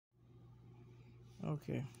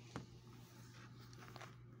Okay.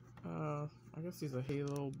 I guess these are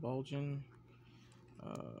Halo Bulgin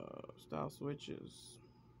style switches.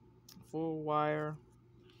 Full wire.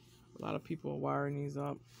 A lot of people are wiring these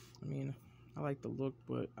up. I mean, I like the look,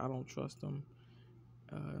 but I don't trust them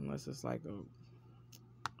unless it's like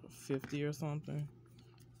a 50 or something.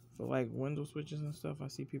 For like window switches and stuff, I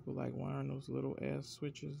see people like wiring those little ass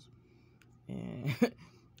switches, and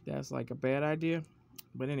that's like a bad idea.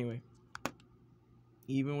 But anyway,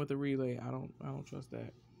 even with the relay, I don't trust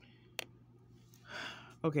that.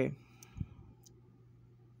 Okay,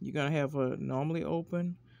 you're gonna have a normally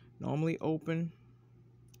open.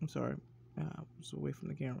 I'm sorry, just away from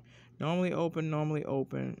the camera. Normally open,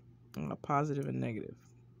 positive and negative.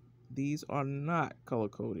 These are not color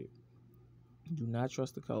coded. Do not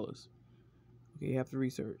trust the colors. Okay, you have to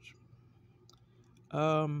research.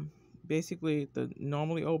 Basically, the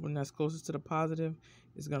normally open that's closest to the positive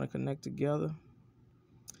is gonna connect together.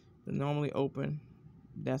 The normally open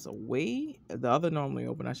that's away, the other normally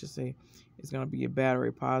open, I should say, is gonna be your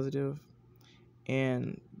battery positive,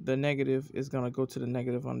 and the negative is going to go to the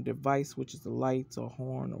negative on the device, which is the lights or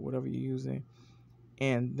horn or whatever you're using,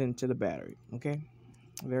 and then to the battery. Okay,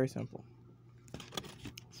 very simple.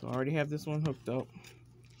 So I already have this one hooked up.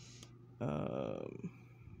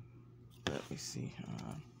 Let me see.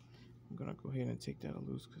 I'm gonna go ahead and take that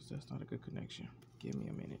loose because that's not a good connection. Give me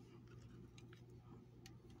a minute,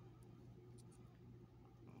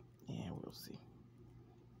 and we'll see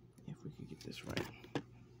if we can get this right.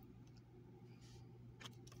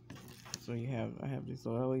 So I have these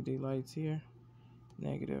little LED lights here,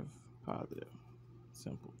 negative, positive,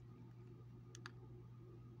 simple.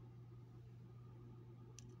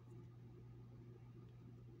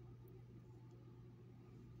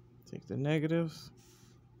 Take the negatives,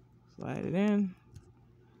 slide it in.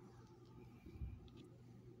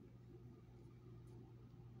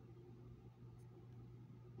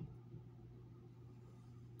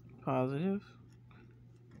 Positive,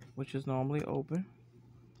 which is normally open.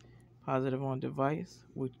 Positive on device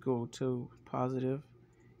would go to positive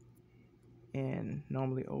and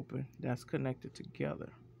normally open. That's connected together.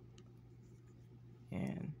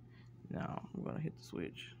 And now I'm going to hit the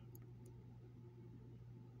switch.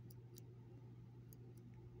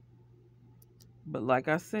 But like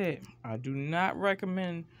I said, I do not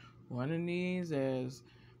recommend running these as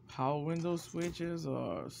power window switches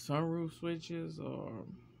or sunroof switches, or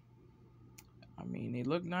I mean, they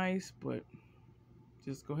look nice, but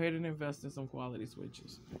just go ahead and invest in some quality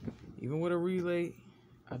switches. Even with a relay,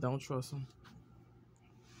 I don't trust them.